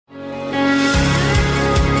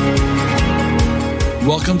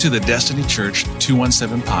Welcome to the Destiny Church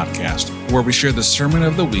 217 podcast, where we share the sermon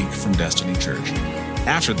of the week from Destiny Church.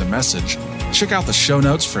 After the message, check out the show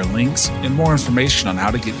notes for links and more information on how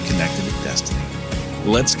to get connected with Destiny.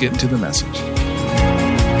 Let's get into the message.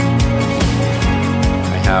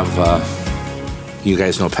 I have, you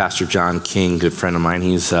guys know Pastor John King, good friend of mine.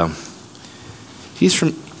 He's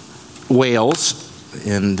from Wales,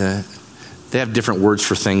 and they have different words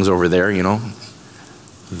for things over there, you know.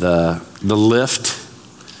 The lift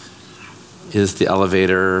is the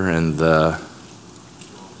elevator, and the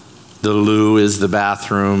loo is the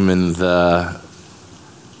bathroom, and the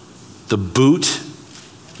boot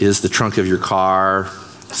is the trunk of your car,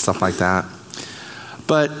 stuff like that.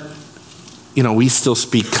 But, you know, we still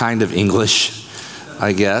speak kind of English,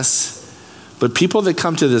 I guess. But people that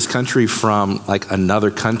come to this country from like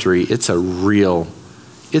another country, it's a real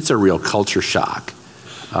culture shock.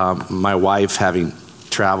 My wife, having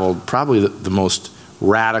traveled, probably the most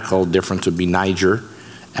radical difference would be Niger,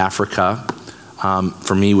 Africa.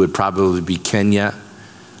 For me, would probably be Kenya,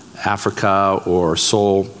 Africa, or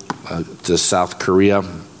Seoul to South Korea.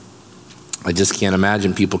 I just can't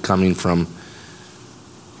imagine people coming from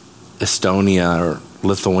Estonia or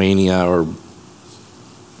Lithuania or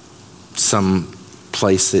some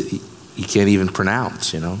place that you can't even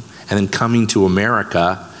pronounce, you know. And then coming to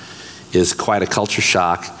America is quite a culture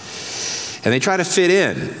shock. And they try to fit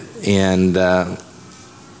in. And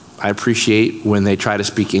I appreciate when they try to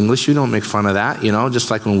speak English. You don't make fun of that, you know.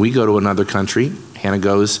 Just like when we go to another country, Hannah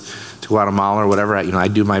goes to Guatemala or whatever, I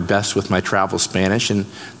do my best with my travel Spanish. And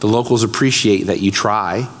the locals appreciate that you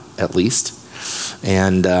try, at least.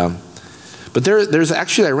 And but there's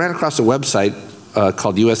actually, I ran across a website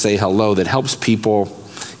called USA Hello that helps people,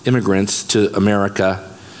 immigrants to America,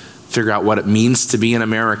 figure out what it means to be an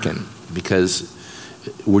American, because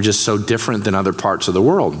we're just so different than other parts of the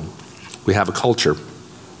world. We have a culture.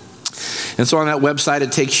 And so on that website,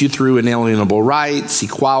 it takes you through inalienable rights,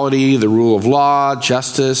 equality, the rule of law,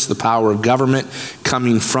 justice, the power of government,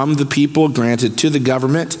 coming from the people, granted to the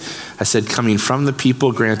government. I said coming from the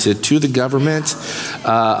people, granted to the government,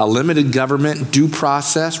 a limited government, due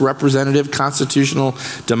process, representative, constitutional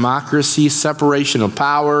democracy, separation of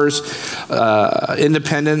powers,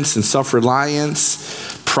 independence and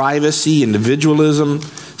self-reliance, privacy, individualism,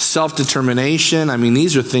 self-determination. I mean,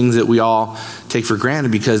 these are things that we all take for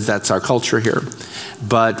granted because that's our culture here.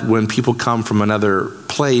 But when people come from another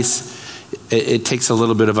place, it takes a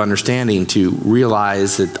little bit of understanding to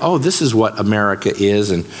realize that, oh, this is what America is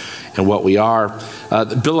and what we are.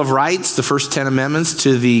 The Bill of Rights, the first 10 amendments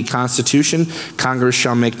to the Constitution: Congress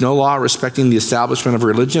shall make no law respecting the establishment of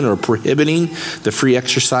religion or prohibiting the free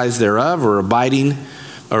exercise thereof or abiding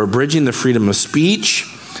or abridging the freedom of speech,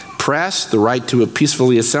 press, the right to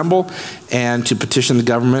peacefully assemble, and to petition the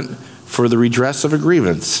government for the redress of a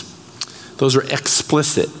grievance. Those are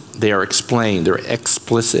explicit. They are explained. They're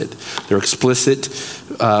explicit. They're explicit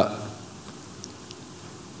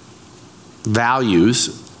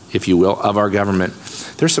values, if you will, of our government.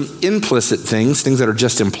 There's some implicit things that are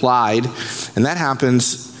just implied, and that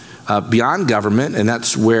happens beyond government, and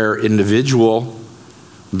that's where individual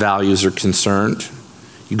values are concerned.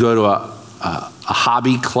 You go to a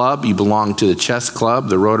hobby club, you belong to the chess club,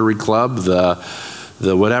 the Rotary Club, the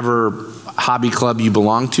whatever hobby club you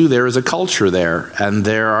belong to, there is a culture there, and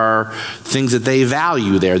there are things that they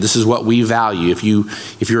value there. This is what we value. If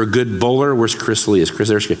you're a good bowler, where's Chris Lee?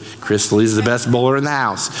 Chris Lee is the best bowler in the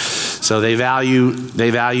house. So they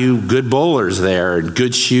value good bowlers there, and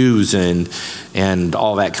good shoes and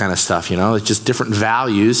all that kind of stuff, you know. It's just different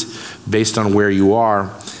values based on where you are.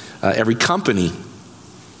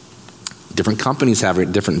 Different companies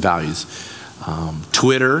have different values.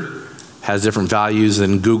 Twitter has different values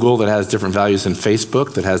than Google, that has different values than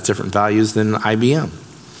Facebook, that has different values than IBM.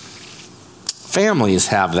 Families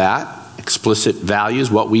have that, explicit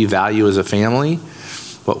values, what we value as a family,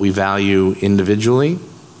 what we value individually.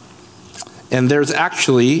 And there's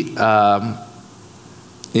actually, in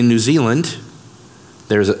New Zealand,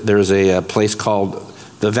 there's a place called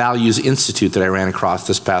the Values Institute that I ran across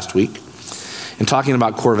this past week. And talking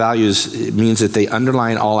about core values, it means that they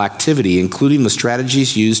underline all activity, including the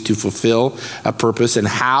strategies used to fulfill a purpose and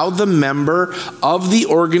how the member of the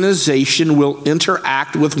organization will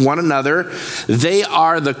interact with one another. They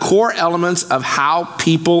are the core elements of how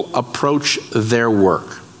people approach their work.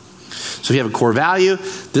 So if you have a core value,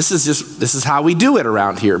 this is how we do it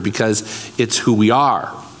around here because it's who we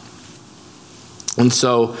are. And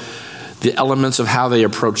so the elements of how they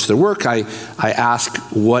approach their work, I ask,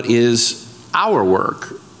 what is our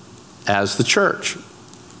work as the church?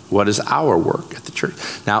 What is our work at the church?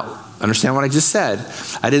 Now, Understand what I just said?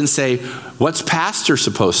 I didn't say, what's pastor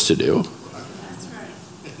supposed to do?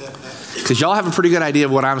 Because y'all have a pretty good idea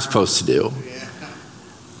of what I'm supposed to do.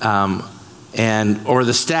 Or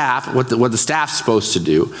the staff, what the staff's supposed to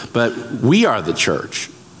do. But we are the church,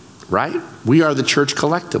 right? We are the church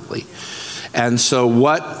collectively. And so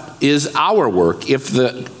what is our work? If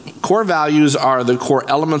the core values are the core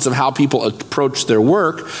elements of how people approach their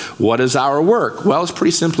work, what is our work? Well, it's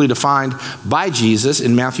pretty simply defined by Jesus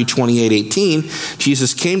in Matthew 28:18.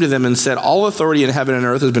 Jesus came to them and said, all authority in heaven and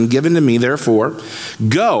earth has been given to me, therefore,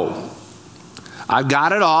 go. I've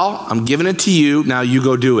got it all. I'm giving it to you. Now you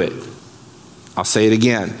go do it. I'll say it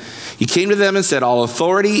again. He came to them and said, all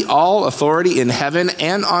authority in heaven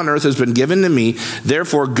and on earth has been given to me.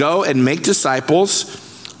 Therefore, go and make disciples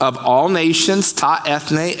of all nations, ta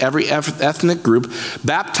ethne, every ethnic group,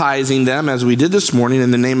 baptizing them, as we did this morning, in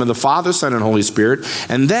the name of the Father, Son, and Holy Spirit,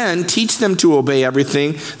 and then teach them to obey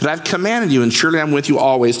everything that I've commanded you, and surely I'm with you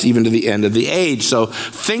always, even to the end of the age. So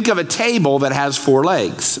think of a table that has 4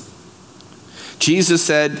 legs. Jesus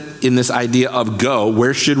said in this idea of go,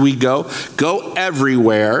 where should we go? Go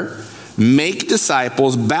everywhere, make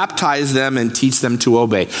disciples, baptize them, and teach them to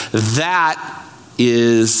obey. That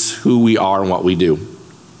is who we are and what we do.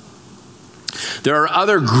 There are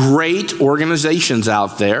other great organizations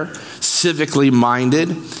out there, civically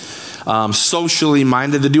minded, socially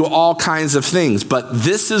minded, that do all kinds of things. But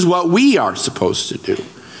this is what we are supposed to do.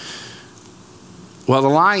 Well, the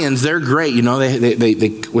Lions, they're great. You know,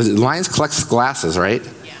 Lions collects glasses, right?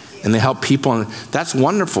 Yeah. And they help people. And that's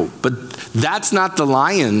wonderful. But that's not the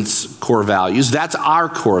Lions' core values. That's our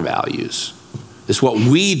core values. It's what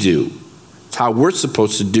we do. It's how we're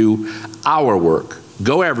supposed to do our work.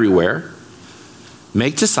 Go everywhere.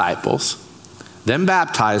 Make disciples, then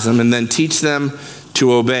baptize them, and then teach them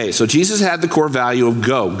to obey. So Jesus had the core value of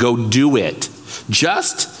go. Go do it.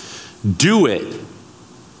 Just do it.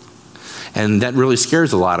 And that really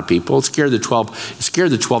scares a lot of people. It scared the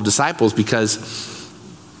 12 disciples because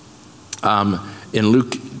in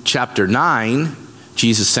Luke chapter 9,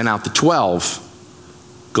 Jesus sent out the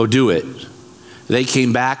 12. Go do it. They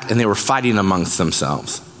came back and they were fighting amongst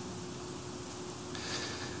themselves.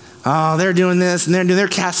 Oh, they're doing this and they're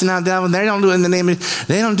casting out devils. They don't do it in the name of,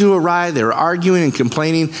 they don't do it right. They were arguing and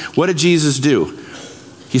complaining. What did Jesus do?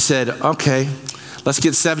 He said, okay, let's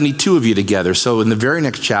get 72 of you together. So in the very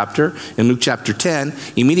next chapter, in Luke chapter 10,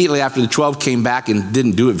 immediately after the 12 came back and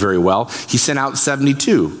didn't do it very well, he sent out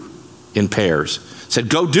 72 in pairs. Said,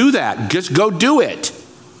 go do that. Just go do it.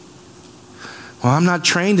 Well, I'm not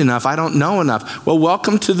trained enough. I don't know enough. Well,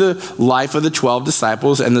 welcome to the life of the 12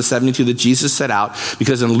 disciples and the 72 that Jesus set out,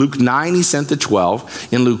 because in Luke 9, he sent the 12.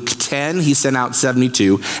 In Luke 10, he sent out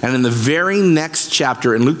 72. And in the very next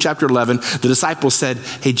chapter, in Luke chapter 11, the disciples said,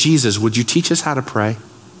 hey, Jesus, would you teach us how to pray?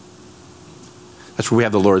 That's where we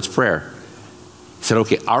have the Lord's Prayer. He said,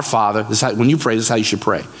 okay, our Father, when you pray, this is how you should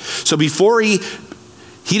pray. So before he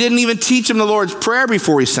didn't even teach them the Lord's Prayer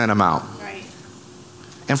before he sent them out.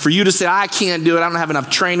 And for you to say, I can't do it, I don't have enough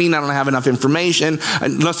training, I don't have enough information.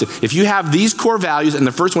 And listen, if you have these core values, and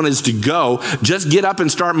the first one is to go, just get up and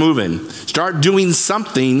start moving. Start doing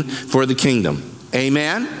something for the kingdom.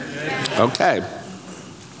 Amen? Amen. Okay.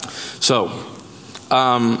 So,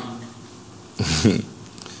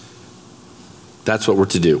 that's what we're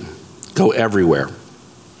to do. Go everywhere.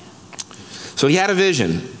 So he had a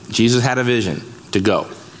vision. Jesus had a vision to go.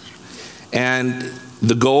 And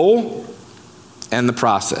the goal and the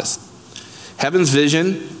process. Heaven's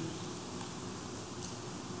vision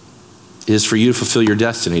is for you to fulfill your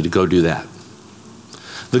destiny, to go do that.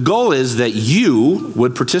 The goal is that you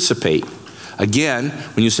would participate. Again,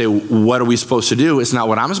 when you say, what are we supposed to do? It's not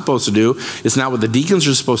what I'm supposed to do. It's not what the deacons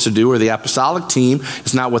are supposed to do or the apostolic team.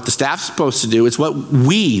 It's not what the staff's supposed to do. It's what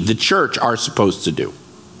we, the church, are supposed to do.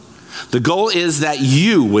 The goal is that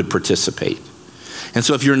you would participate. And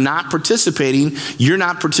so if you're not participating, you're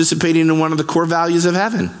not participating in one of the core values of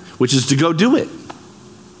heaven, which is to go do it.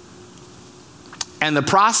 And the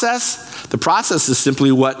process is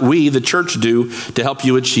simply what we, the church, do to help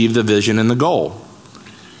you achieve the vision and the goal.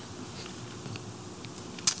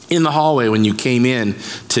 In the hallway, when you came in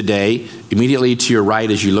today, immediately to your right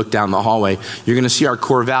as you look down the hallway, you're going to see our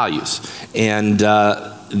core values. And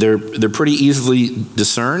they're pretty easily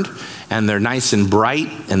discerned. And they're nice and bright,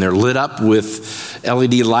 and they're lit up with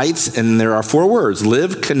LED lights, and there are 4 words: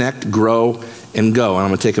 live, connect, grow, and go. And I'm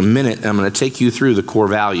going to take a minute, and I'm going to take you through the core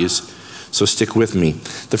values, so stick with me.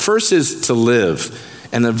 The first is to live.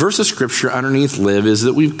 And the verse of scripture underneath live is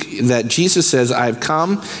that Jesus says, I have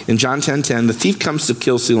come, in John 10:10, the thief comes to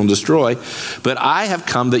kill, steal, and destroy, but I have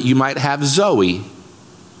come that you might have Zoe,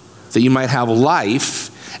 that you might have life,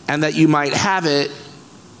 and that you might have it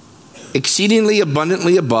exceedingly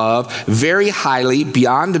abundantly above, very highly,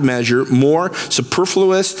 beyond measure, more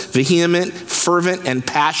superfluous, vehement, fervent, and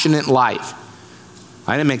passionate life.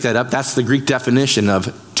 I didn't make that up. That's the Greek definition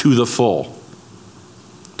of to the full.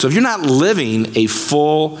 So if you're not living a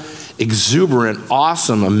full, exuberant,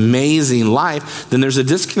 awesome, amazing life, then there's a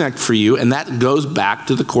disconnect for you, and that goes back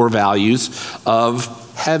to the core values of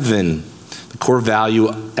heaven, the core value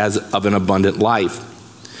of an abundant life.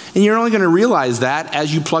 And you're only going to realize that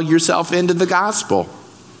as you plug yourself into the gospel.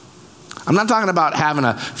 I'm not talking about having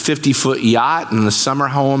a 50-foot yacht and a summer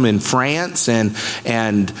home in France and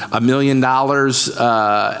 $1 million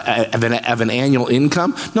of an annual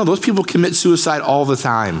income. No, those people commit suicide all the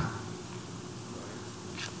time.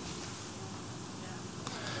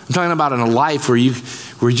 I'm talking about in a life where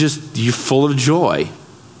you're full of joy.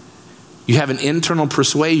 You have an internal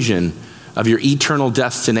persuasion of your eternal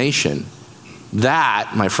destination.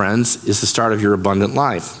 That, my friends, is the start of your abundant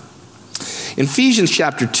life. In Ephesians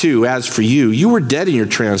chapter 2, as for you, you were dead in your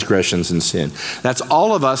transgressions and sin. That's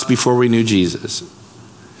all of us before we knew Jesus.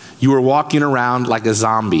 You were walking around like a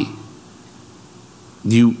zombie.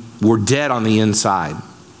 You were dead on the inside.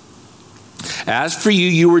 As for you,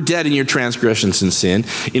 you were dead in your transgressions and sin,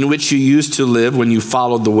 in which you used to live when you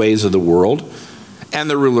followed the ways of the world and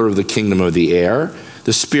the ruler of the kingdom of the air,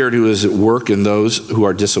 the spirit who is at work in those who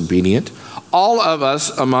are disobedient. All of us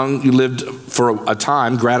among you lived for a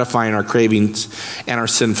time, gratifying our cravings and our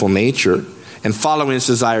sinful nature, and following its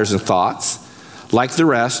desires and thoughts. Like the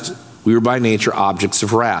rest, we were by nature objects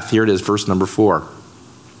of wrath. Here it is, verse number 4.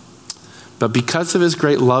 But because of his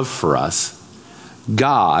great love for us,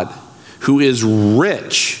 God, who is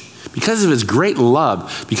rich, because of his great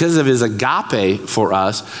love, because of his agape for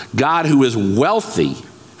us, God, who is wealthy,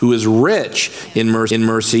 who is rich in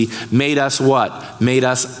mercy, made us what? Made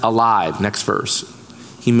us alive. Next verse.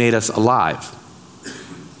 He made us alive.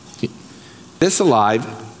 This alive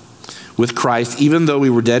with Christ, even though we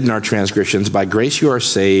were dead in our transgressions. By grace you are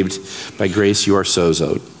saved. By grace you are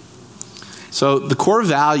sozoed. So the core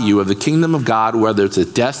value of the kingdom of God, whether it's a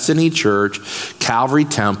Destiny Church, Calvary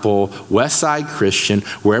Temple, Westside Christian,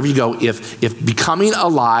 wherever you go, if becoming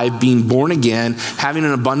alive, being born again, having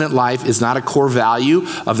an abundant life is not a core value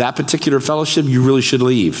of that particular fellowship, you really should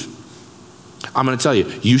leave. I'm going to tell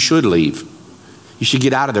you, you should leave. You should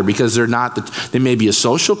get out of there because they may be a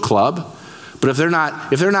social club, but if they're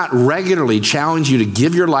not regularly challenging you to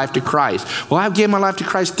give your life to Christ, well, I gave my life to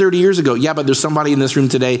Christ 30 years ago. Yeah, but there's somebody in this room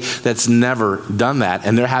today that's never done that,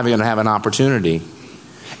 and they're going to have an opportunity.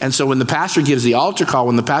 And so when the pastor gives the altar call,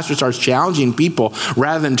 when the pastor starts challenging people,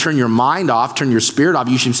 rather than turn your mind off, turn your spirit off,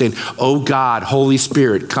 you should be saying, oh God, Holy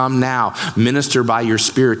Spirit, come now. Minister by your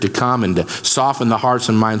spirit to come and to soften the hearts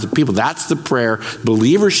and minds of people. That's the prayer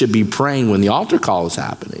believers should be praying when the altar call is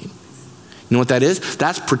happening. You know what that is?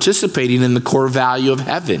 That's participating in the core value of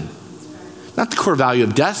heaven. Not the core value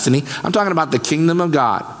of destiny. I'm talking about the kingdom of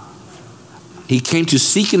God. He came to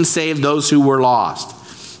seek and save those who were lost.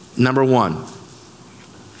 Number one.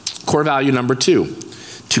 Core value number 2,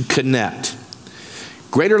 to connect.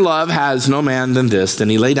 Greater love has no man than this, than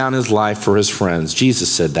he lay down his life for his friends.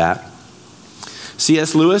 Jesus said that.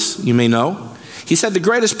 C.S. Lewis, you may know, he said the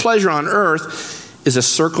greatest pleasure on earth is a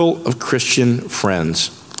circle of Christian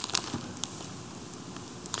friends.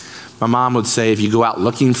 My mom would say if you go out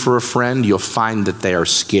looking for a friend, you'll find that they are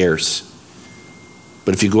scarce.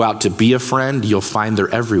 But if you go out to be a friend, you'll find they're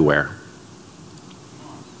everywhere.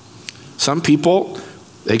 Some people,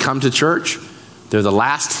 they come to church. They're the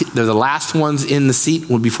last ones in the seat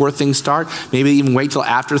before things start. Maybe even wait till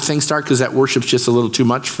after things start because that worship's just a little too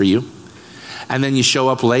much for you. And then you show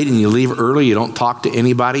up late and you leave early. You don't talk to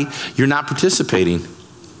anybody. You're not participating.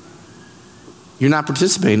 You're not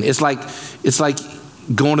participating. It's like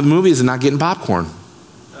going to the movies and not getting popcorn.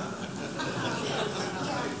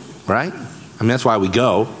 Right? I mean, that's why we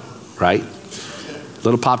go, right?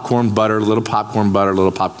 Little popcorn butter, little popcorn butter,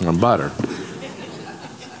 little popcorn butter.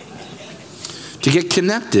 To get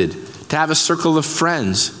connected, to have a circle of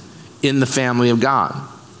friends in the family of God.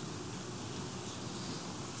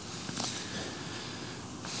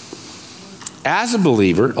 As a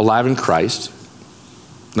believer, alive in Christ,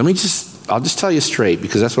 I'll just tell you straight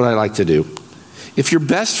because that's what I like to do. If your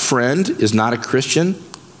best friend is not a Christian,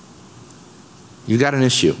 you got an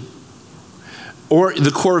issue. Or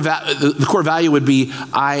the core value would be,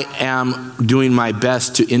 I am doing my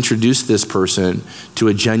best to introduce this person to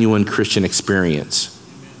a genuine Christian experience.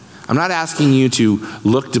 I'm not asking you to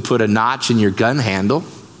look to put a notch in your gun handle.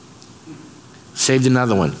 Saved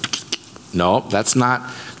another one. No, that's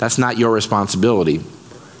not your responsibility.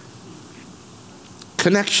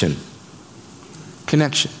 Connection.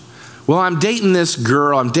 Well, I'm dating this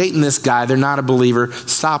girl, I'm dating this guy, they're not a believer.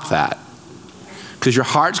 Stop that. Because your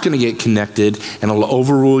heart's going to get connected and it'll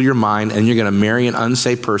overrule your mind, and you're going to marry an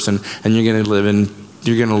unsaved person, and you're going to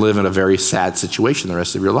live in a very sad situation the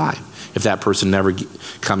rest of your life if that person never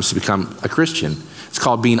comes to become a Christian. It's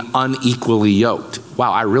called being unequally yoked.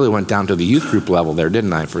 Wow, I really went down to the youth group level there,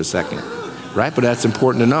 didn't I, for a second? Right? But that's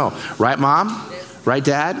important to know. Right, Mom? Right,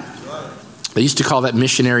 Dad? They used to call that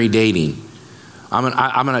missionary dating.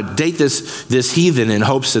 I'm going to date this heathen in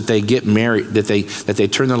hopes that they get married, that they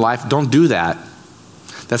turn their life. Don't do that.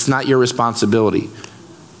 That's not your responsibility.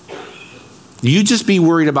 You just be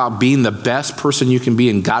worried about being the best person you can be,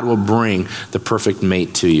 and God will bring the perfect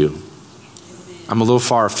mate to you. I'm a little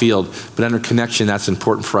far afield, but under connection, that's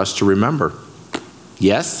important for us to remember.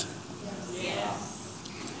 Yes?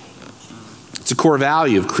 Yes. It's a core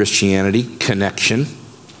value of Christianity, connection.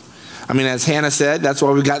 I mean, as Hannah said, that's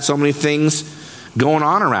why we've got so many things going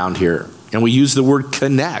on around here. And we use the word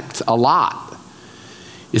connect a lot.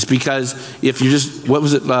 It's because if you're just, what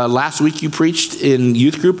was it, last week you preached in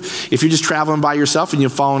youth group? If you're just traveling by yourself and you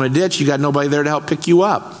fall in a ditch, you got nobody there to help pick you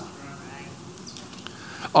up.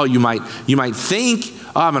 Oh, you might think,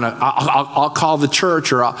 oh, I'll call the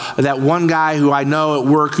church, or that one guy who I know at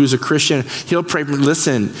work who's a Christian, he'll pray for me.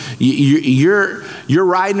 Listen, you're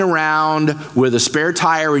riding around with a spare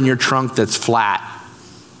tire in your trunk that's flat.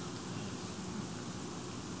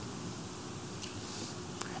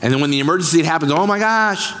 And then when the emergency happens, oh my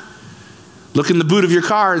gosh, look in the boot of your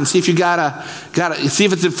car and see if you gotta see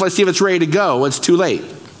if it's ready to go. Well, it's too late.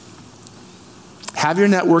 Have your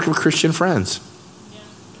network of Christian friends.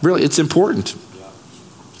 Really, it's important.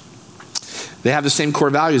 They have the same core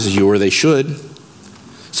values as you, or they should.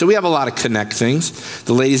 So we have a lot of connect things.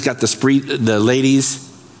 The ladies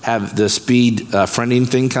have the speed friending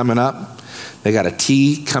thing coming up. They got a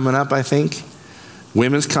tea coming up, I think.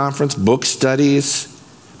 Women's conference, book studies.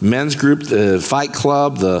 Men's group, the fight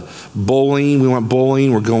club, the bowling. We went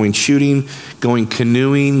bowling. We're going shooting, going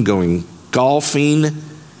canoeing, going golfing. The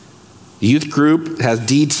youth group has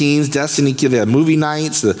D-teens, Destiny Kids. They have movie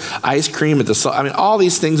nights, the ice cream at the. I mean, all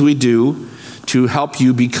these things we do to help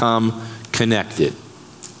you become connected.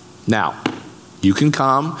 Now, you can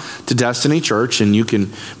come to Destiny Church and you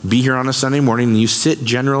can be here on a Sunday morning and you sit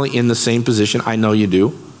generally in the same position. I know you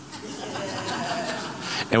do.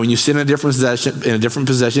 And when you sit in a different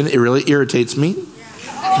position, it really irritates me.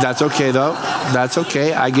 That's okay, though. That's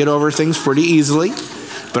okay. I get over things pretty easily,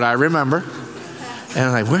 but I remember. And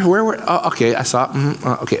I'm like, where? Oh, okay, I saw.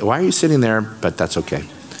 Okay, why are you sitting there? But that's okay.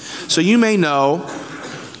 So you may know,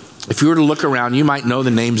 if you were to look around, you might know the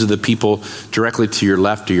names of the people directly to your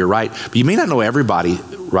left or your right, but you may not know everybody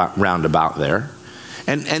round about there.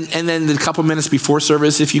 And then the couple minutes before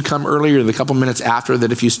service, if you come earlier, the couple minutes after,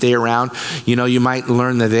 that if you stay around, you might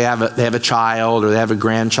learn that they have a child, or they have a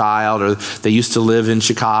grandchild, or they used to live in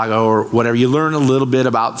Chicago, or whatever. You learn a little bit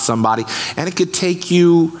about somebody, and it could take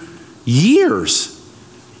you years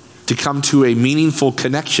to come to a meaningful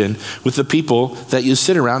connection with the people that you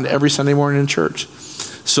sit around every Sunday morning in church.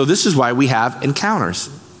 So this is why we have encounters.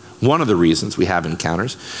 One of the reasons we have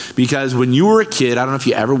encounters, because when you were a kid, I don't know if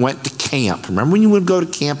you ever went to camp. Remember when you would go to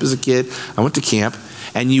camp as a kid? I went to camp,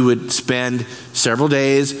 and you would spend several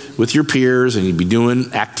days with your peers, and you'd be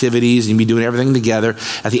doing activities, and you'd be doing everything together.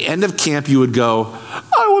 At the end of camp, you would go,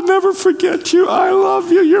 I will never forget you. I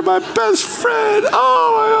love you. You're my best friend.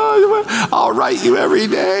 Oh, my God. I'll write you every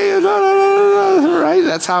day. Right?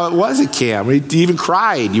 That's how it was at camp. You even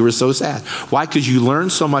cried. You were so sad. Why? Because you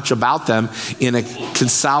learned so much about them in a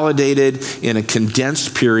consolidated, in a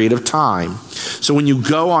condensed period of time. So when you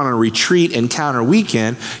go on a retreat encounter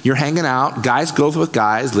weekend, you're hanging out. Guys go with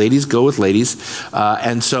guys. Ladies go with ladies.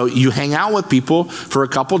 And so you hang out with people for a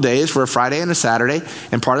couple days, for a Friday and a Saturday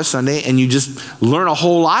and part of Sunday, and you just learn a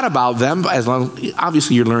whole lot about them.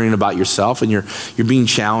 Obviously, you're learning about yourself, and you're being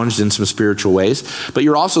challenged in some spiritual ways. But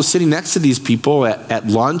you're also sitting next to these people at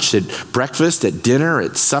lunch, at breakfast, at dinner,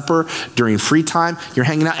 at supper, during free time. You're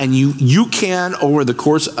hanging out, and you can, over the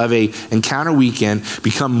course of a encounter weekend,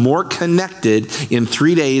 become more connected in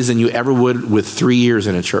 3 days than you ever would with 3 years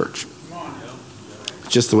in a church. It's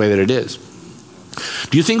just the way that it is.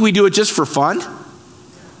 Do you think we do it just for fun?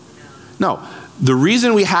 No. The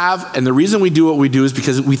reason we have, and the reason we do what we do, is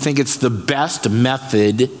because we think it's the best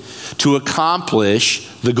method to accomplish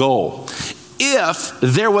the goal. If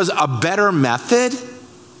there was a better method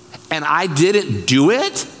and I didn't do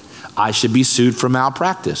it, I should be sued for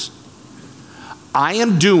malpractice. I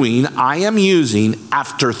am using,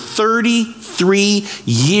 after 33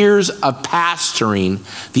 years of pastoring,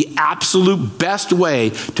 the absolute best way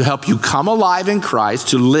to help you come alive in Christ,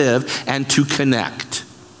 to live and to connect.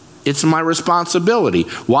 It's my responsibility.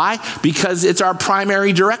 Why? Because it's our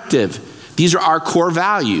primary directive. These are our core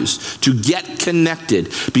values, to get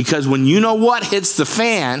connected. Because when you know what hits the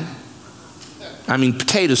fan,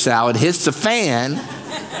 potato salad hits the fan,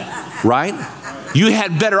 right? You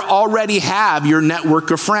had better already have your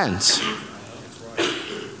network of friends.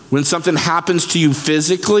 When something happens to you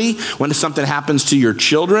physically, when something happens to your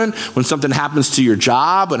children, when something happens to your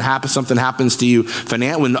job, when something happens to you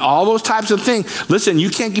financially, when all those types of things, listen, you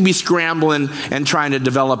can't be scrambling and trying to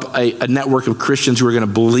develop a network of Christians who are going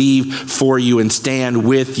to believe for you and stand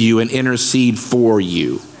with you and intercede for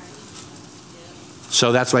you.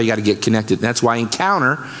 So that's why you got to get connected. That's why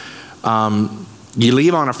Encounter, you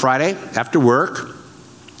leave on a Friday after work,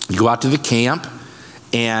 you go out to the camp,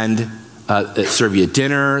 and they serve you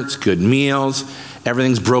dinner. It's good meals.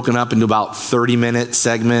 Everything's broken up into about 30-minute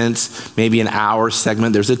segments, maybe an hour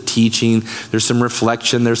segment. There's a teaching. There's some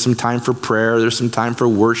reflection. There's some time for prayer. There's some time for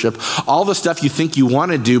worship. All the stuff you think you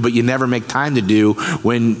want to do, but you never make time to do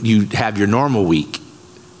when you have your normal week.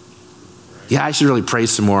 Yeah, I should really pray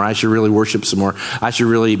some more. I should really worship some more. I should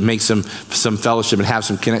really make some fellowship and have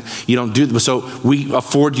some connect. You don't do, so we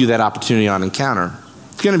afford you that opportunity on Encounter.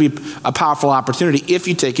 It's going to be a powerful opportunity if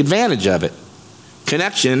you take advantage of it.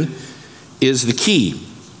 Connection is the key.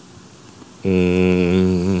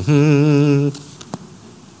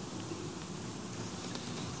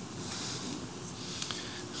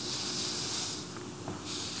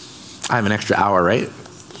 I have an extra hour, right?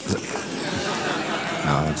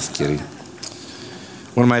 No, I'm just kidding.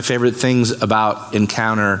 One of my favorite things about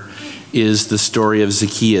Encounter is the story of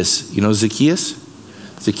Zacchaeus. You know Zacchaeus?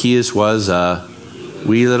 Zacchaeus was a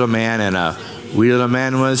wee little man, and a wee little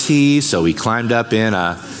man was he, so he climbed up in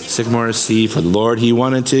a sycamore tree for the Lord he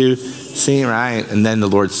wanted to see, right? And then the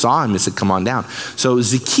Lord saw him and said, come on down. So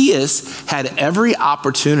Zacchaeus had every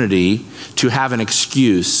opportunity to have an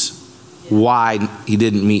excuse why he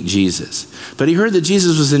didn't meet Jesus. But he heard that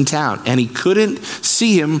Jesus was in town, and he couldn't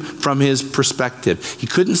see him from his perspective. He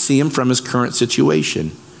couldn't see him from his current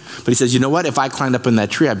situation. But he says, you know what? If I climbed up in that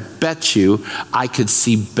tree, I bet you I could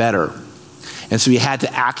see better. And so he had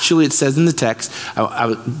to actually, it says in the text, I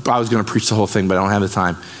was going to preach the whole thing, but I don't have the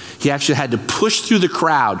time. He actually had to push through the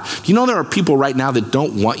crowd. Do you know there are people right now that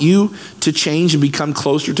don't want you to change and become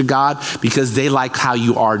closer to God because they like how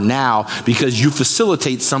you are now, because you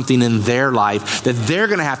facilitate something in their life that they're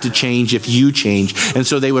going to have to change if you change. And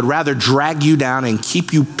so they would rather drag you down and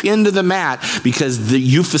keep you pinned to the mat because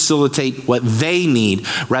you facilitate what they need,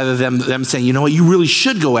 rather than them saying, you know what, you really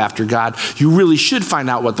should go after God. You really should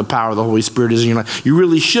find out what the power of the Holy Spirit is in your life. You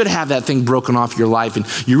really should have that thing broken off your life, and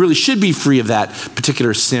you really should be free of that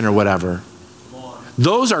particular sin or whatever.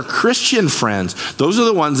 Those are Christian friends. Those are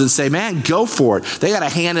the ones that say, man, go for it. They got a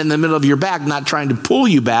hand in the middle of your back, not trying to pull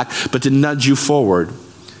you back, but to nudge you forward.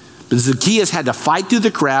 But Zacchaeus had to fight through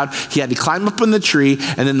the crowd. He had to climb up in the tree,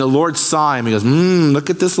 and then the Lord saw him. He goes, look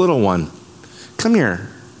at this little one. Come here.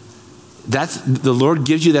 The Lord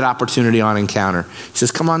gives you that opportunity on Encounter. He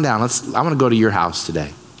says, come on down. I'm going to go to your house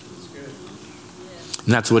today.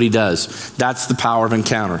 And that's what he does. That's the power of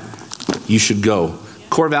Encounter. You should go.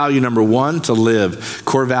 Core value number 1, to live.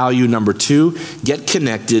 Core value number 2, get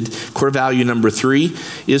connected. Core value number 3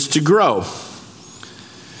 is to grow.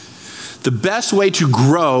 The best way to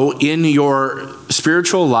grow in your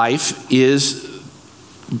spiritual life is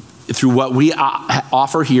through what we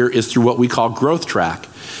offer here, is through what we call Growth Track.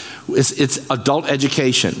 It's adult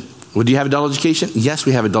education. Well, do you have adult education? Yes,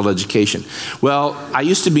 we have adult education. Well, I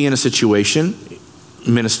used to be in a situation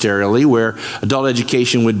ministerially where adult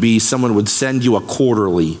education would be someone would send you a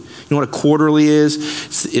quarterly. You know what a quarterly is?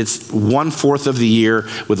 It's 1/4 of the year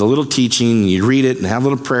with a little teaching, and you read it and have a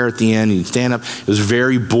little prayer at the end, and you stand up. It was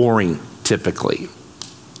very boring, typically.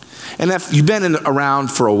 And if you've been around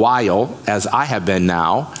for a while, as I have been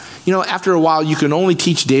now, you know, after a while you can only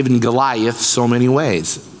teach David and Goliath so many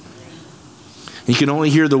ways. You can only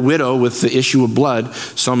hear the widow with the issue of blood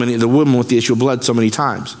the woman with the issue of blood so many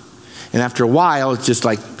times. And after a while, it's just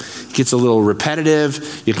like, it gets a little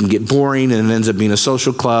repetitive, it can get boring, and it ends up being a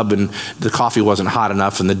social club, and the coffee wasn't hot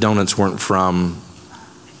enough, and the donuts weren't from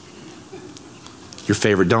your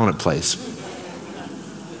favorite donut place.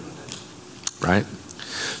 Right?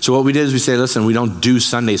 So what we did is we say, listen, we don't do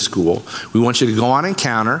Sunday school. We want you to go on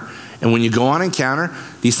Encounter, and when you go on Encounter,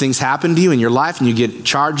 these things happen to you in your life, and you get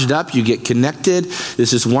charged up, you get connected.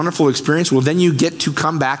 This is wonderful experience. Well, then you get to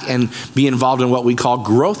come back and be involved in what we call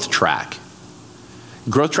Growth Track.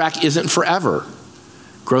 Growth Track isn't forever.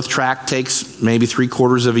 Growth Track takes maybe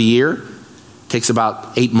 3/4 of a year. Takes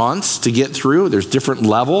about 8 months to get through. There's different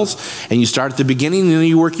levels, and you start at the beginning and then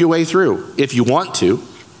you work your way through. If you want to.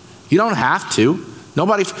 You don't have to.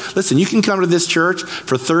 Listen, you can come to this church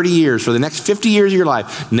for 30 years, for the next 50 years of your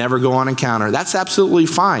life, never go on encounter. That's absolutely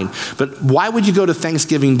fine. But why would you go to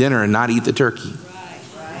Thanksgiving dinner and not eat the turkey?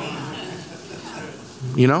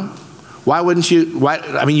 You know? Why wouldn't you?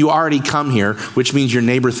 You already come here, which means your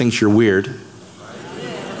neighbor thinks you're weird.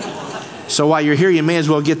 So while you're here, you may as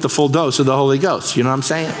well get the full dose of the Holy Ghost. You know what I'm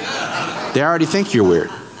saying? They already think you're weird.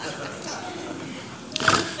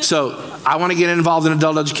 So I want to get involved in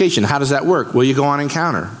adult education. How does that work? Well, you go on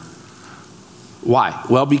encounter. Why?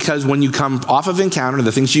 Well, because when you come off of encounter,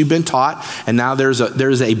 the things you've been taught, and now there's a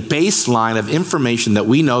baseline of information that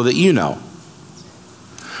we know that you know.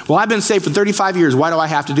 Well, I've been saved for 35 years. Why do I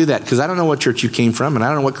have to do that? Because I don't know what church you came from, and I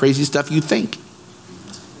don't know what crazy stuff you think.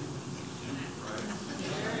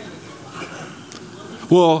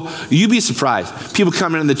 Well, you'd be surprised. People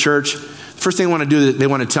come into the church, first thing they want to do is they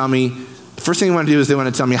want to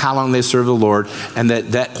tell me how long they serve the Lord, and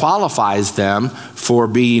that qualifies them for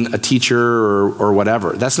being a teacher or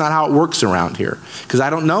whatever. That's not how it works around here, because I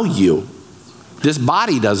don't know you. This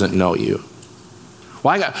body doesn't know you.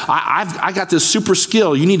 Well, I got this super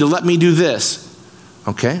skill. You need to let me do this.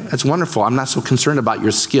 Okay, that's wonderful. I'm not so concerned about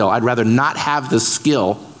your skill. I'd rather not have the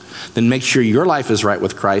skill than make sure your life is right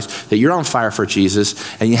with Christ, that you're on fire for Jesus,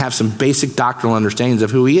 and you have some basic doctrinal understandings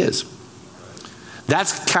of who he is.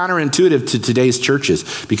 That's counterintuitive to today's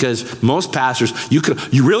churches, because most pastors, you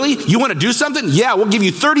want to do something? Yeah, we'll give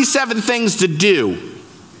you 37 things to do,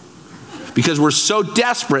 because we're so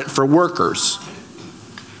desperate for workers.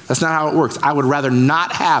 That's not how it works. I would rather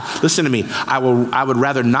not have, listen to me, I would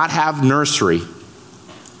rather not have nursery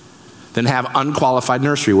than have unqualified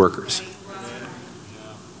nursery workers.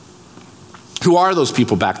 Who are those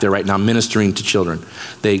people back there right now ministering to children?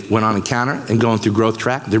 They went on encounter and going through growth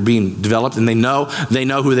track. They're being developed, and they know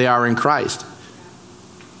who they are in Christ.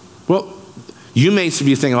 Well, you may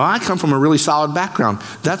be thinking, I come from a really solid background.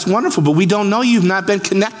 That's wonderful, but we don't know you. You've not been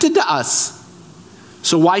connected to us.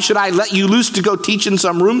 So why should I let you loose to go teach in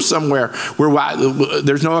some room somewhere where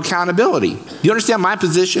there's no accountability? Do you understand my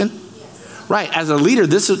position? Right, as a leader,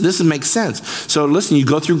 this makes sense. So listen, you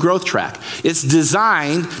go through growth track. It's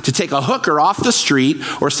designed to take a hooker off the street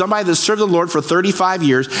or somebody that's served the Lord for 35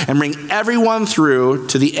 years and bring everyone through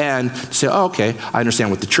to the end to say, okay, I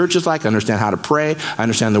understand what the church is like. I understand how to pray. I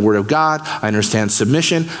understand the word of God. I understand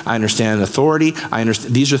submission. I understand authority.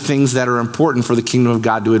 These are things that are important for the kingdom of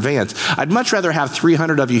God to advance. I'd much rather have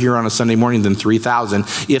 300 of you here on a Sunday morning than 3,000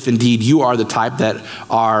 if indeed you are the type that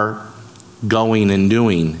are going and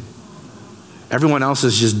doing. Everyone else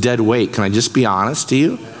is just dead weight. Can I just be honest to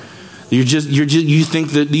you? Do you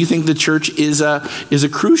think the church is a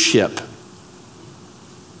cruise ship?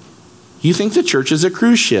 You think the church is a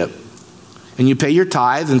cruise ship, and you pay your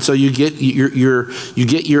tithe, and so you get your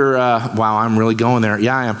wow, I'm really going there.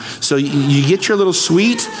 Yeah, I am. So you get your little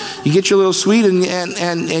suite. You get your little suite,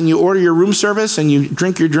 and you order your room service, and you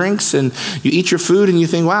drink your drinks, and you eat your food, and you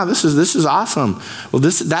think, wow, this is awesome. Well,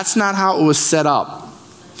 that's not how it was set up.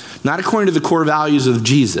 Not according to the core values of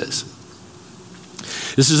Jesus.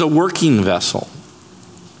 This is a working vessel.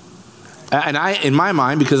 And in my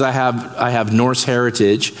mind, because I have Norse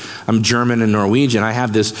heritage, I'm German and Norwegian, I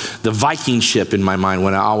have the Viking ship in my mind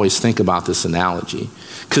when I always think about this analogy.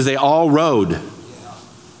 Because they all rowed.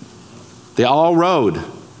 They all rowed.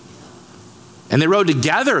 And they rowed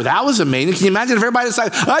together. That was amazing. Can you imagine if everybody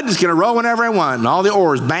decided, I'm just going to row whenever I want, and all the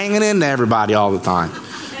oars banging into everybody all the time?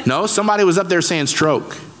 No, somebody was up there saying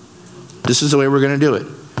stroke. This is the way we're going to do it.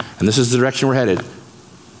 And this is the direction we're headed.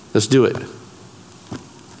 Let's do it.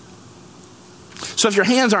 So if your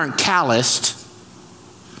hands aren't calloused,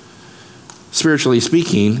 spiritually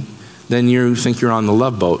speaking, then you think you're on the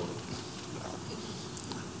Love Boat.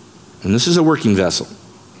 And this is a working vessel.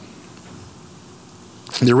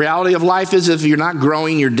 The reality of life is if you're not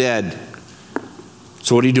growing, you're dead.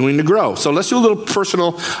 So what are you doing to grow? So let's do a little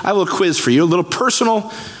personal, I have a little quiz for you, a little personal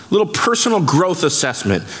growth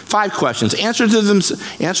assessment. 5 questions. Answer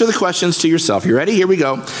the questions to yourself. You ready? Here we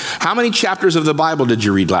go. How many chapters of the Bible did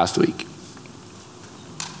you read last week?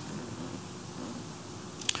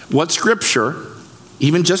 What scripture,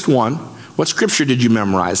 even just one, what scripture did you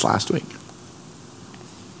memorize last week?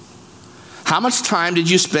 How much time did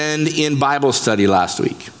you spend in Bible study last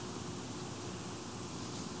week?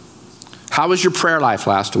 How was your prayer life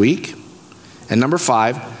last week? And number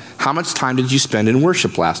 5, how much time did you spend in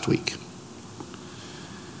worship last week?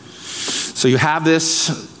 So you have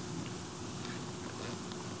this.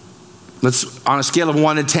 Let's, on a scale of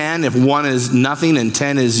 1 to 10, if 1 is nothing and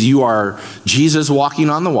 10 is you are Jesus walking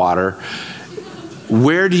on the water,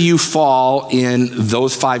 where do you fall in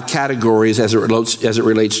those 5 categories as it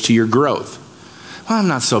relates to your growth? Well, I'm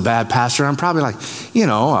not so bad, Pastor. I'm probably like,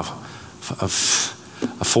 a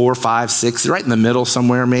 4, 5, 6, right in the middle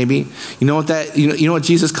somewhere maybe. You know what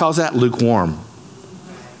Jesus calls that? Lukewarm.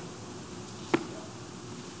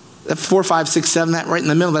 That 4, 5, 6, 7, that right in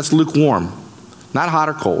the middle, that's lukewarm. Not hot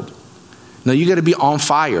or cold. No, you got to be on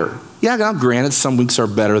fire. Yeah, now granted, some weeks are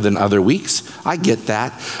better than other weeks. I get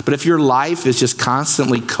that. But if your life is just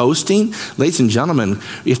constantly coasting, ladies and gentlemen,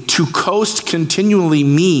 if to coast continually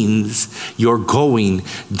means you're going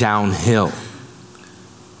downhill.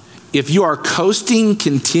 If you are coasting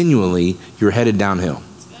continually, you're headed downhill.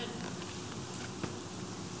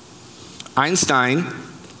 Einstein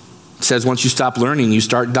says once you stop learning, you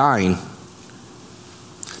start dying.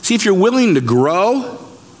 See, if you're willing to grow,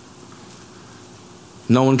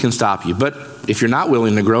 no one can stop you. But if you're not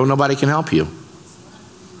willing to grow, nobody can help you.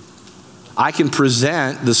 I can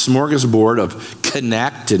present the smorgasbord of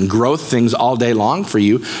connect and growth things all day long for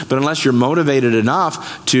you, but unless you're motivated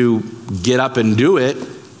enough to get up and do it,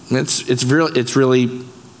 it's really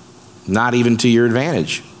not even to your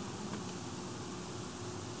advantage.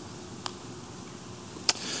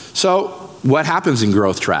 So what happens in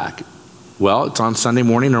Growth Track? Well, it's on Sunday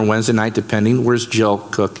morning or Wednesday night, depending. Where's Jill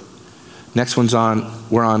Cook? Next one starts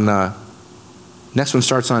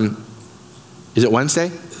on, is it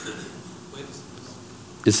Wednesday?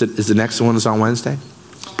 Is the next one is on Wednesday?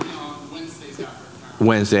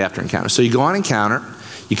 Wednesday after Encounter. So you go on Encounter,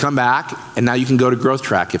 you come back, and now you can go to Growth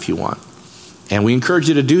Track if you want. And we encourage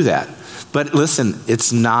you to do that. But listen,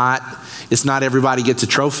 it's not everybody gets a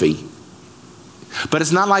trophy. But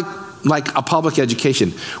it's not like a public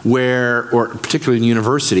education or particularly in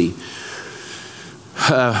university,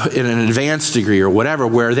 in an advanced degree or whatever,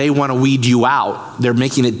 where they want to weed you out. They're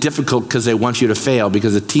making it difficult because they want you to fail,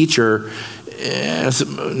 because a teacher is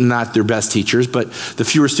not their best teachers, but the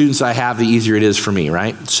fewer students I have, the easier it is for me,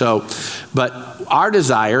 right? So, but our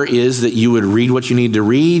desire is that you would read what you need to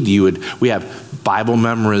read. We have Bible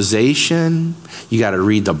memorization. You got to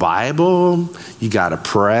read the Bible. You got to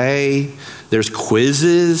pray. There's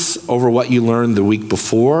quizzes over what you learned the week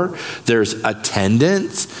before. There's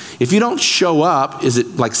attendance. If you don't show up, is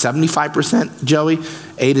it like 75%, Joey?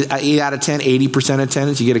 8 out of 10, 80%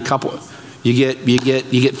 attendance? You get a couple. You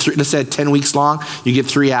get three, let's say 10 weeks long, you get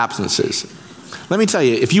 3 absences. Let me tell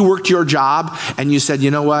you, if you worked your job and you said,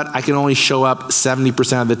 you know what, I can only show up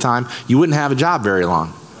 70% of the time, you wouldn't have a job very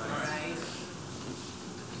long.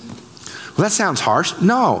 Well, that sounds harsh.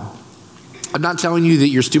 No. I'm not telling you that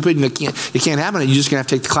you're stupid and it can't happen. You're just going to have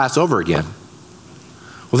to take the class over again.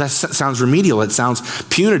 Well, that sounds remedial. It sounds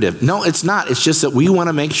punitive. No, it's not. It's just that we want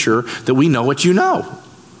to make sure that we know what you know.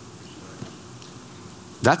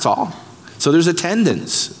 That's all. So there's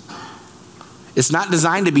attendance. It's not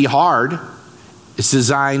designed to be hard. It's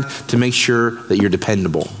designed to make sure that you're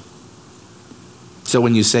dependable. So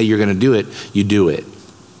when you say you're going to do it, you do it.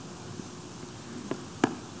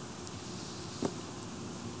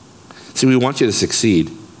 See, we want you to succeed.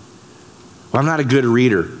 Well, I'm not a good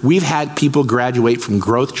reader. We've had people graduate from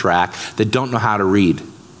Growth Track that don't know how to read.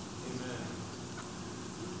 Amen.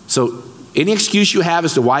 So any excuse you have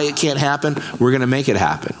as to why it can't happen, we're going to make it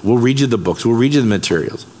happen. We'll read you the books. We'll read you the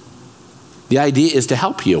materials. The idea is to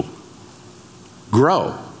help you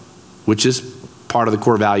grow, which is part of the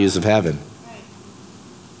core values of heaven.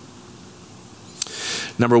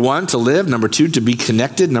 Number 1, to live. Number 2, to be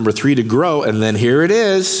connected. Number 3, to grow. And then here it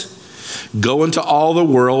is. Go into all the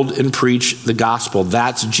world and preach the gospel.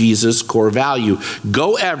 That's Jesus' core value.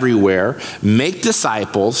 Go everywhere, make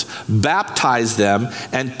disciples, baptize them,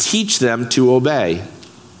 and teach them to obey.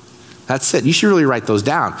 That's it. You should really write those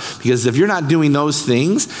down, because if you're not doing those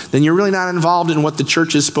things, then you're really not involved in what the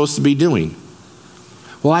church is supposed to be doing.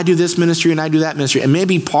 Well, I do this ministry and I do that ministry. And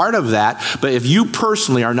maybe part of that, but if you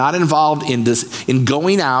personally are not involved in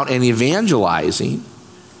going out and evangelizing,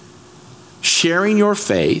 sharing your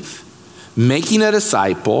faith, making a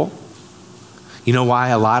disciple, you know why?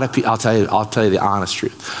 A lot of people, I'll tell you the honest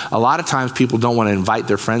truth. A lot of times people don't want to invite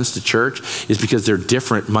their friends to church is because they're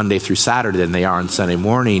different Monday through Saturday than they are on Sunday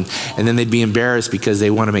morning. And then they'd be embarrassed because they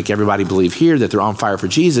want to make everybody believe here that they're on fire for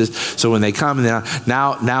Jesus. So when they come,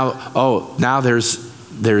 now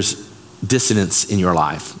there's dissonance in your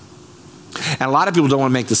life. And a lot of people don't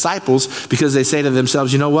want to make disciples because they say to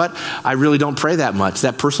themselves, you know what? I really don't pray that much.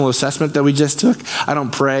 That personal assessment that we just took, I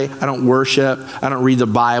don't pray, I don't worship, I don't read the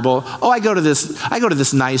Bible. Oh, I go to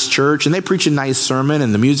this nice church and they preach a nice sermon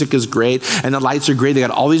and the music is great and the lights are great. They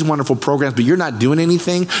got all these wonderful programs, but you're not doing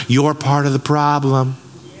anything. You're part of the problem.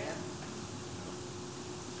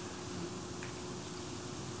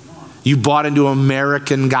 You bought into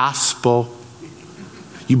American gospel.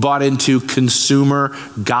 You bought into consumer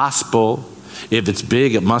gospel. If it's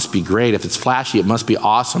big, it must be great. If it's flashy, it must be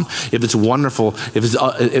awesome. If it's wonderful, if it's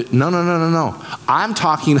no. I'm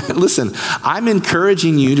talking, listen, I'm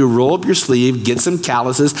encouraging you to roll up your sleeve, get some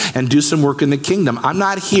calluses, and do some work in the kingdom. I'm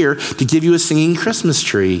not here to give you a singing Christmas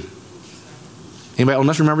tree. Anybody old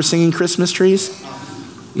enough to remember singing Christmas trees?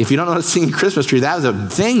 If you don't know how to sing a Christmas tree, that was a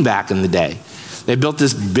thing back in the day. They built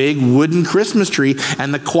this big wooden Christmas tree,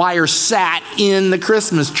 and the choir sat in the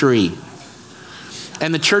Christmas tree.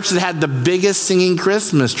 And the church that had the biggest singing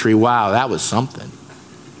Christmas tree, wow, that was something.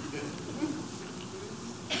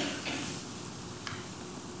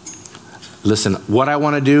 Listen, what I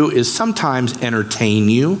want to do is sometimes entertain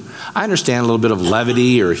you. I understand a little bit of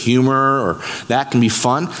levity or humor, or that can be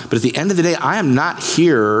fun. But at the end of the day, I'm not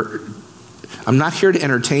here to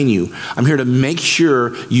entertain you. I'm here to make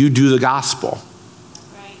sure you do the gospel.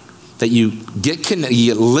 That you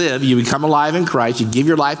you live, you become alive in Christ, you give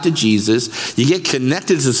your life to Jesus, you get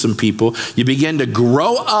connected to some people, you begin to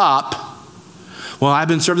grow up. Well, I've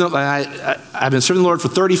been serving the Lord for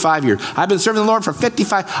 35 years. I've been serving the Lord for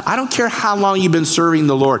 55. I don't care how long you've been serving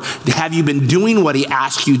the Lord. Have you been doing what he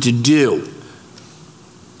asked you to do?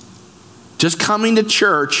 Just coming to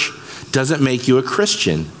church doesn't make you a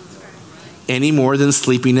Christian any more than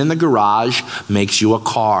sleeping in the garage makes you a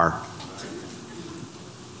car.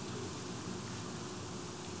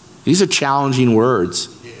 These are challenging words.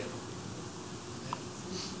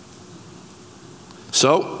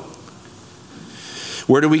 So,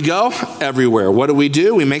 where do we go? Everywhere. What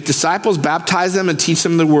do? We make disciples, baptize them, and teach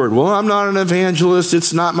them the word. Well, I'm not an evangelist.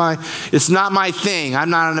 It's not my thing.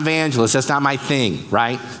 I'm not an evangelist. That's not my thing,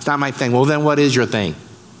 right? It's not my thing. Well, then what is your thing?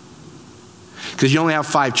 Because you only have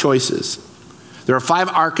 5 choices. There are 5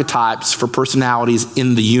 archetypes for personalities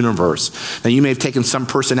in the universe. Now, you may have taken some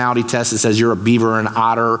personality test that says you're a beaver, an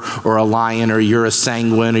otter, or a lion, or you're a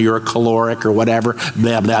sanguine, or you're a caloric, or whatever.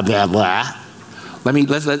 Blah, blah, blah, blah.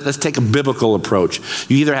 Let's take a biblical approach.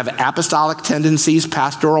 You either have apostolic tendencies,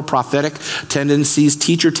 pastoral, prophetic tendencies,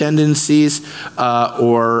 teacher tendencies,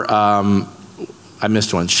 or I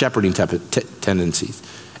missed one, shepherding tendencies.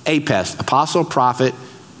 APEST, apostle, prophet,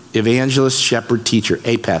 evangelist, shepherd, teacher.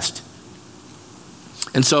 APEST.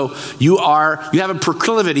 And so you have a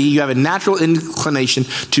proclivity, you have a natural inclination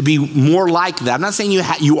to be more like that. I'm not saying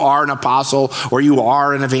you are an apostle, or you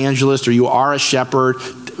are an evangelist, or you are a shepherd,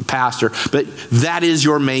 pastor, but that is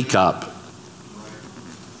your makeup.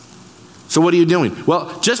 So what are you doing?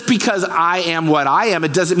 Well, just because I am what I am,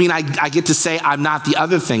 it doesn't mean I get to say I'm not the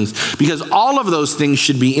other things, because all of those things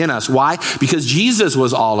should be in us. Why? Because Jesus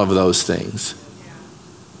was all of those things.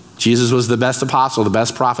 Jesus was the best apostle, the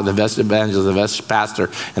best prophet, the best evangelist, the best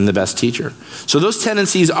pastor, and the best teacher. So those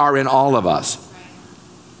tendencies are in all of us.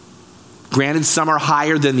 Granted, some are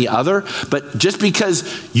higher than the other, but just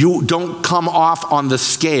because you don't come off on the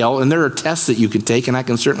scale, and there are tests that you could take, and I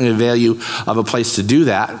can certainly avail you of a place to do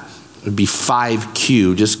that. It would be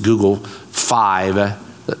 5Q. Just Google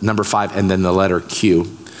 5, number 5, and then the letter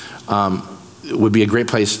Q. It would be a great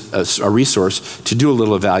place, a resource to do a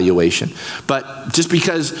little evaluation. But just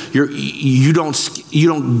because you don't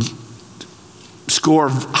score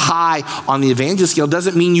high on the evangelist scale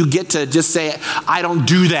doesn't mean you get to just say, I don't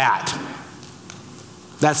do that.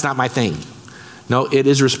 That's not my thing. No, it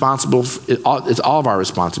is responsible. It's all of our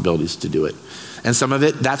responsibilities to do it. And some of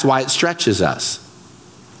it, that's why it stretches us.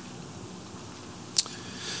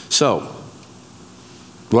 So,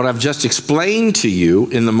 what I've just explained to you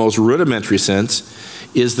in the most rudimentary sense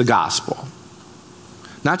is the gospel.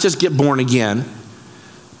 Not just get born again,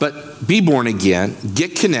 but be born again,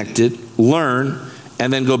 get connected, learn,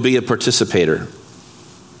 and then go be a participator.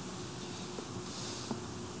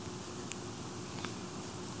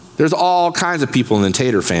 There's all kinds of people in the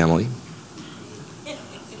Tater family.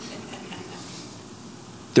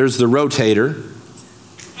 There's the rotator.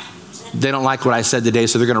 They don't like what I said today,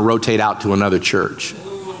 so they're going to rotate out to another church.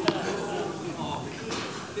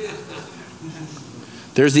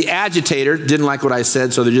 There's the agitator, didn't like what I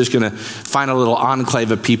said, so they're just going to find a little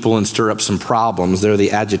enclave of people and stir up some problems. They're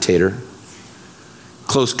the agitator.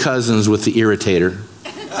 Close cousins with the irritator.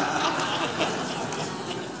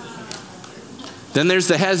 Then there's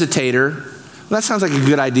the hesitator. Well, that sounds like a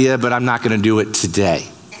good idea, but I'm not going to do it today.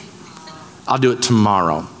 I'll do it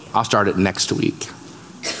tomorrow. I'll start it next week.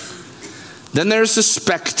 Then there's the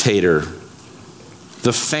spectator,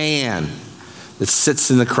 the fan that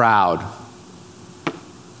sits in the crowd.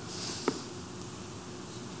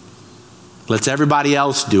 Lets everybody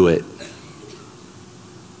else do it.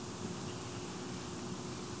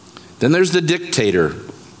 Then there's the dictator.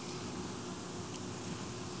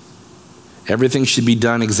 Everything should be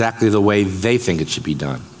done exactly the way they think it should be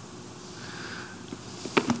done.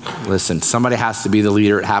 Listen, somebody has to be the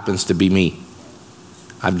leader. It happens to be me.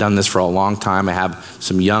 I've done this for a long time. I have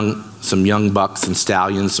some young bucks and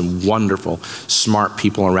stallions, some wonderful, smart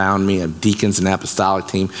people around me, a deacons and apostolic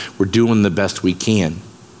team. We're doing the best we can.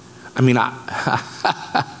 I mean,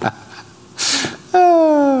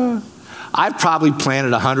 I've probably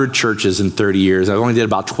planted 100 churches in 30 years. I only did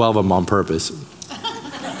about 12 of them on purpose.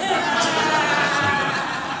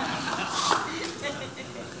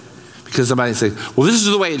 Because somebody said, well, this is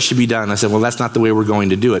the way it should be done. I said, well, that's not the way we're going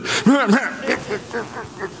to do it.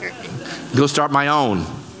 Go start my own.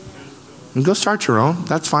 And go start your own.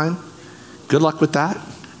 That's fine. Good luck with that.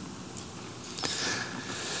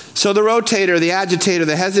 So the rotator, the agitator,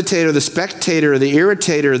 the hesitator, the spectator, the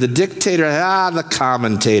irritator, the dictator, the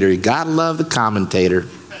commentator. You gotta love the commentator.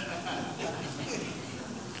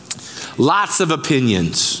 Lots of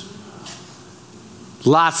opinions.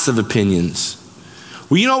 Lots of opinions.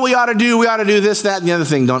 Well, you know what we ought to do? We ought to do this, that, and the other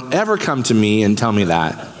thing. Don't ever come to me and tell me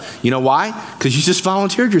that. You know why? Because you just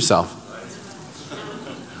volunteered yourself.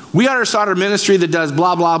 We ought to start a ministry that does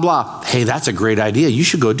blah, blah, blah. Hey, that's a great idea. You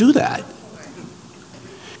should go do that.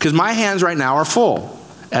 Because my hands right now are full,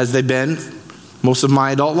 as they've been most of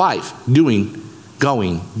my adult life, doing,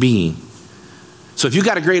 going, being. So if you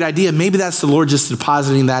got a great idea, maybe that's the Lord just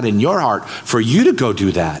depositing that in your heart for you to go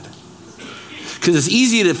do that. Because it's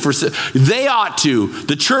easy to, they ought to,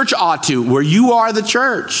 the church ought to, where you are the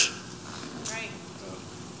church. Right.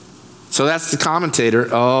 So that's the commentator.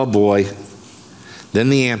 Oh boy. Then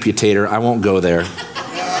the amputator. I won't go there.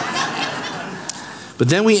 But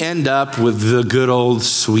then we end up with the good old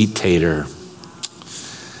sweet tater.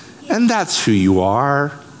 And that's who you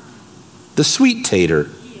are. The sweet tater.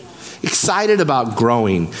 Excited about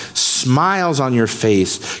growing. Smiles on your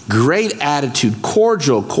face. Great attitude.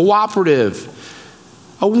 Cordial. Cooperative.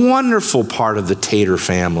 A wonderful part of the tater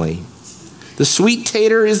family. The sweet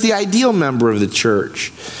tater is the ideal member of the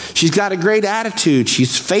church. She's got a great attitude.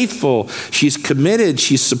 She's faithful. She's committed.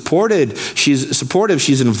 She's supported. She's supportive.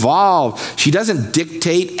 She's involved. She doesn't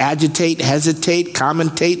dictate, agitate, hesitate,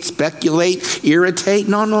 commentate, speculate, irritate.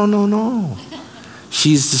 No.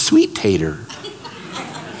 She's the sweet tater.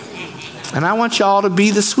 And I want you all to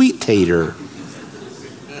be the sweet tater.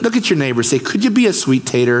 Look at your neighbor. Say, could you be a sweet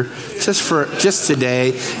tater just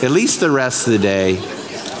today, at least the rest of the day?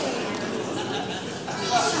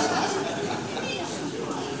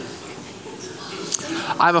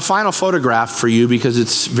 I have a final photograph for you because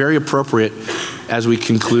it's very appropriate as we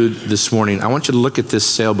conclude this morning. I want you to look at this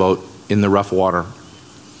sailboat in the rough water.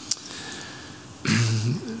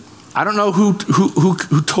 I don't know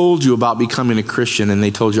who told you about becoming a Christian and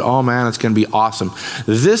they told you, oh man, it's going to be awesome.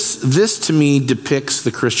 This to me depicts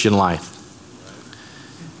the Christian life.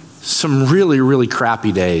 Some really, really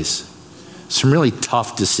crappy days. Some really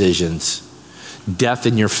tough decisions. Death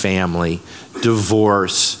in your family.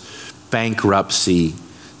 Divorce. Bankruptcy.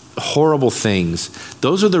 Horrible things.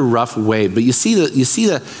 Those are the rough way. But you see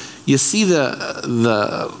the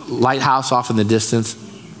lighthouse off in the distance?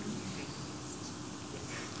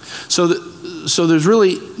 So there's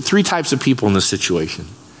really three types of people in this situation.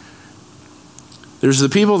 There's the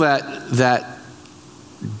people that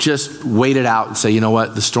just wait it out and say, you know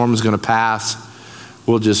what, the storm is going to pass.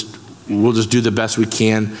 We'll just do the best we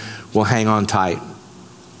can. We'll hang on tight.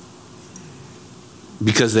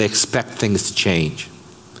 Because they expect things to change.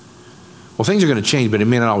 Well, things are going to change, but it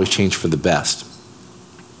may not always change for the best.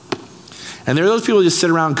 And there are those people who just sit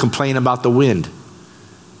around and complain about the wind.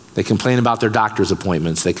 They complain about their doctor's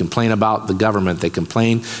appointments. They complain about the government. They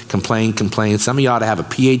complain. Some of you ought to have a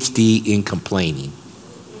PhD in complaining.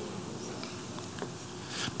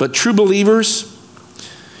 But true believers,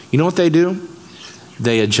 you know what they do?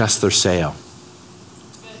 They adjust their sail.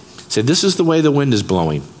 Say, this is the way the wind is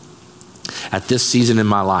blowing at this season in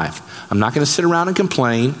my life. I'm not going to sit around and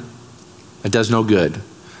complain. It does no good. I'm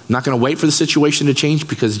not going to wait for the situation to change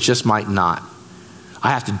because it just might not. I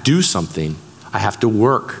have to do something. I have to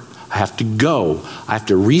work. I have to go. I have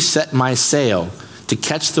to reset my sail to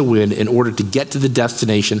catch the wind in order to get to the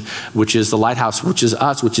destination, which is the lighthouse, which is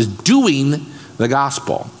us, which is doing the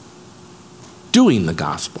gospel. Doing the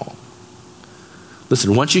gospel.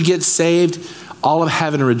 Listen, once you get saved, all of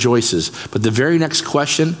heaven rejoices. But the very next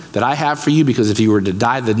question that I have for you, because if you were to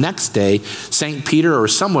die the next day, St. Peter or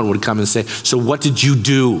someone would come and say, so what did you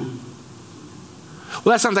do?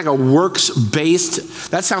 Well, that sounds like a works-based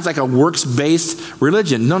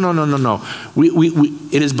religion. No.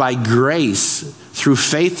 It is by grace through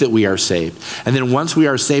faith that we are saved. And then once we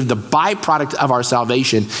are saved, the byproduct of our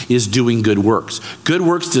salvation is doing good works. Good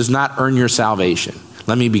works does not earn your salvation.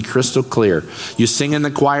 Let me be crystal clear. You sing in the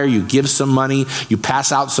choir, you give some money, you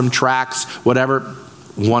pass out some tracts, whatever.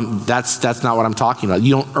 That's not what I'm talking about.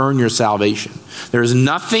 You don't earn your salvation. There's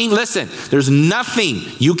nothing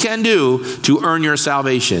you can do to earn your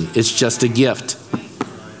salvation. It's just a gift.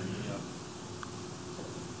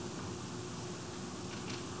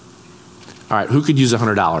 All right, who could use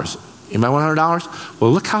 $100? Anybody want $100?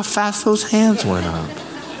 Well, look how fast those hands went up.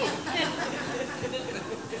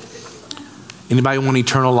 Anybody want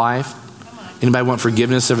eternal life? Anybody want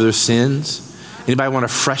forgiveness of their sins? Anybody want a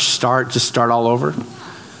fresh start, just start all over?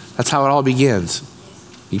 That's how it all begins.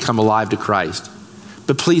 You come alive to Christ.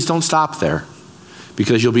 But please don't stop there,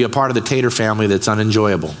 because you'll be a part of the tater family that's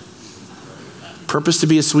unenjoyable. Purpose to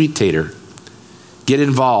be a sweet tater. Get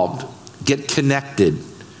involved. Get connected.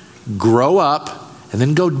 Grow up, and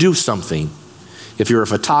then go do something. If you're a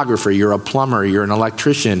photographer, you're a plumber, you're an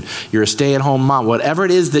electrician, you're a stay-at-home mom, whatever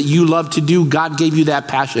it is that you love to do, God gave you that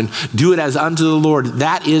passion. Do it as unto the Lord.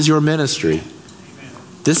 That is your ministry.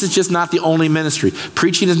 This is just not the only ministry.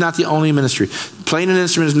 Preaching is not the only ministry. Playing an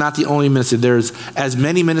instrument is not the only ministry. There's as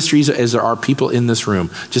many ministries as there are people in this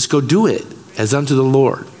room. Just go do it as unto the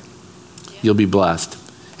Lord. You'll be blessed.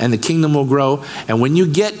 And the kingdom will grow. And when you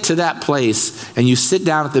get to that place and you sit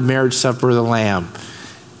down at the marriage supper of the Lamb,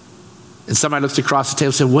 and somebody looks across the table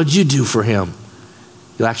and says, "What'd you do for him?"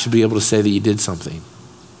 You'll actually be able to say that you did something.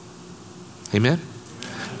 Amen?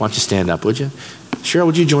 Why don't you stand up, would you? Cheryl,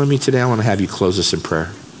 would you join me today? I want to have you close us in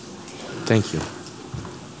prayer. Thank you.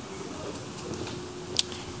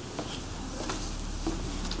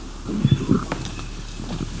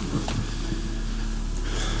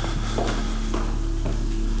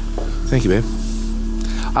 Thank you, babe.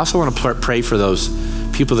 I also want to pray for those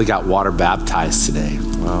people that got water baptized today.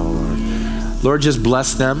 Oh, Lord. Lord, just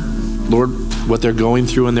bless them. Lord, what they're going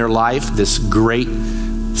through in their life, this great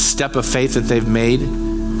step of faith that they've made,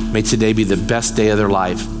 may today be the best day of their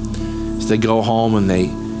life. As they go home and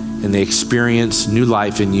they experience new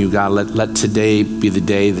life in you, God, let today be the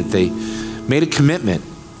day that they made a commitment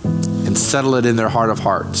and settle it in their heart of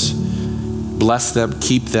hearts. Bless them,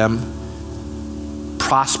 keep them,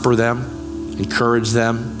 prosper them, encourage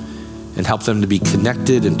them, and help them to be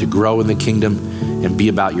connected and to grow in the kingdom and be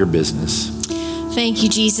about your business. Thank you,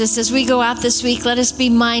 Jesus. As we go out this week, let us be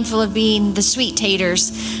mindful of being the sweet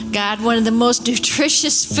taters. God, one of the most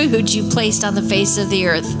nutritious foods you placed on the face of the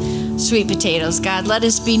earth, sweet potatoes. God, let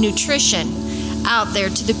us be nutrition out there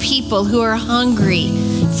to the people who are hungry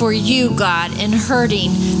for you, God, and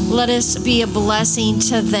hurting. Let us be a blessing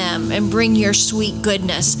to them and bring your sweet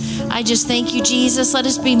goodness. I just thank you, Jesus. Let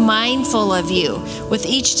us be mindful of you with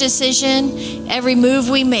each decision, every move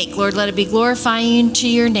we make. Lord, let it be glorifying to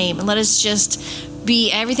your name. And let us just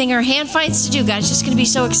be everything our hand finds to do. God, it's just going to be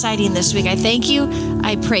so exciting this week. I thank you.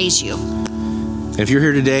 I praise you. If you're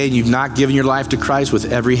here today and you've not given your life to Christ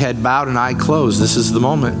with every head bowed and eye closed, this is the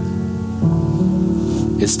moment.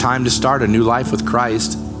 It's time to start a new life with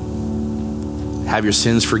Christ. Have your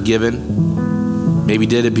sins forgiven. Maybe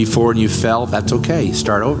did it before and you fell. That's okay.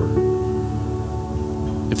 Start over.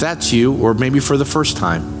 If that's you, or maybe for the first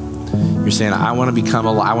time, you're saying, I want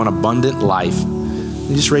abundant life,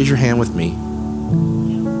 then just raise your hand with me.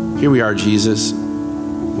 Here we are, Jesus.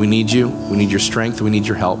 We need you. We need your strength. We need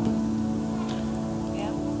your help. I'm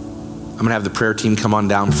going to have the prayer team come on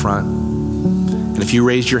down front. And if you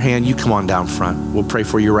raised your hand, you come on down front. We'll pray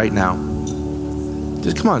for you right now.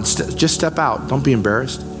 Just come on, just step out. Don't be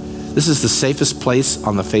embarrassed. This is the safest place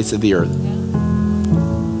on the face of the earth.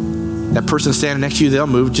 That person standing next to you, they'll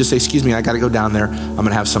move. Just say, excuse me, I got to go down there. I'm going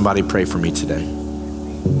to have somebody pray for me today.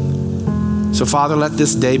 So, Father, let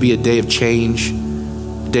this day be a day of change,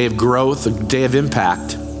 a day of growth, a day of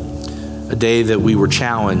impact, a day that we were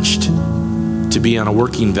challenged to be on a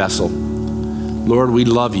working vessel. Lord, we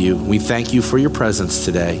love you. We thank you for your presence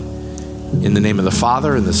today. In the name of the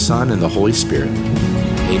Father, and the Son, and the Holy Spirit.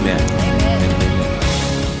 Amen.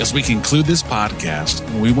 As we conclude this podcast,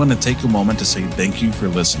 we want to take a moment to say thank you for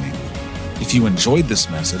listening. If you enjoyed this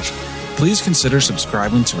message, please consider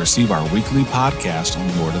subscribing to receive our weekly podcast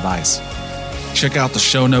on your device. Check out the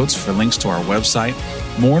show notes for links to our website,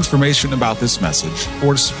 more information about this message,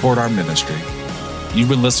 or to support our ministry. You've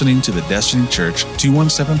been listening to the Destiny Church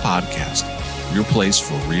 217 podcast, your place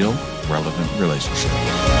for real, relevant relationship.